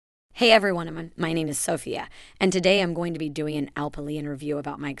Hey everyone, my name is Sophia, and today I'm going to be doing an Alpilean review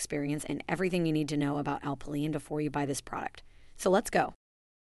about my experience and everything you need to know about Alpilean before you buy this product. So let's go.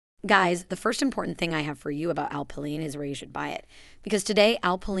 Guys, the first important thing I have for you about Alpilean is where you should buy it, because today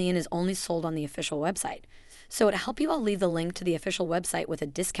Alpilean is only sold on the official website. So to help you, I'll leave the link to the official website with a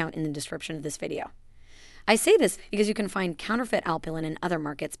discount in the description of this video. I say this because you can find counterfeit Alpilean in other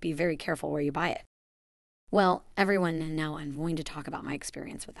markets. Be very careful where you buy it. Well, everyone, now I'm going to talk about my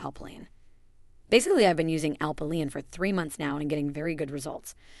experience with Alpilean. Basically, I've been using Alpilean for 3 months now and getting very good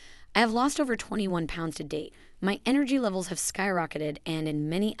results. I have lost over 21 pounds to date. My energy levels have skyrocketed, and in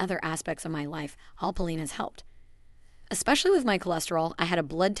many other aspects of my life, Alpilean has helped. Especially with my cholesterol, I had a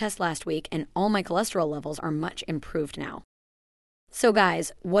blood test last week, and all my cholesterol levels are much improved now. So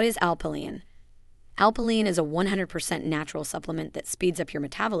guys, what is Alpilean? Alpilean is a 100% natural supplement that speeds up your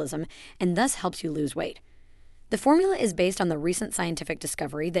metabolism and thus helps you lose weight. The formula is based on the recent scientific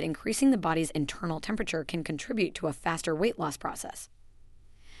discovery that increasing the body's internal temperature can contribute to a faster weight loss process.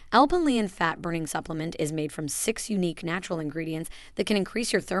 Alpilean fat-burning supplement is made from 6 unique natural ingredients that can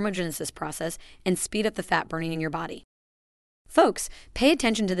increase your thermogenesis process and speed up the fat burning in your body. Folks, pay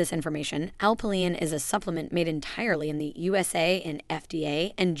attention to this information. Alpilean is a supplement made entirely in the USA and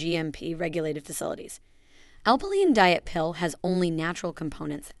FDA and GMP regulated facilities. Alpilean Diet Pill has only natural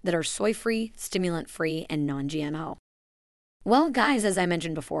components that are soy-free, stimulant-free, and non-GMO. Well, guys, as I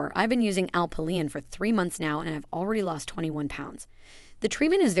mentioned before, I've been using Alpilean for 3 months now and I've already lost 21 pounds. The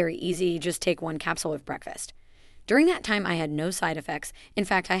treatment is very easy. Just take 1 capsule with breakfast. During that time, I had no side effects. In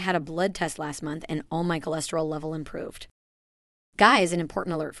fact, I had a blood test last month and all my cholesterol level improved. Guys, an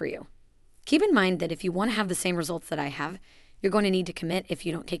important alert for you. Keep in mind that if you want to have the same results that I have, you're going to need to commit if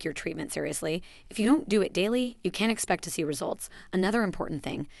you don't take your treatment seriously. If you don't do it daily, you can't expect to see results. Another important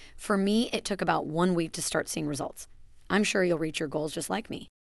thing, for me, it took about 1 week to start seeing results. I'm sure you'll reach your goals just like me.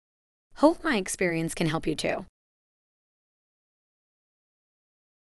 Hope my experience can help you too.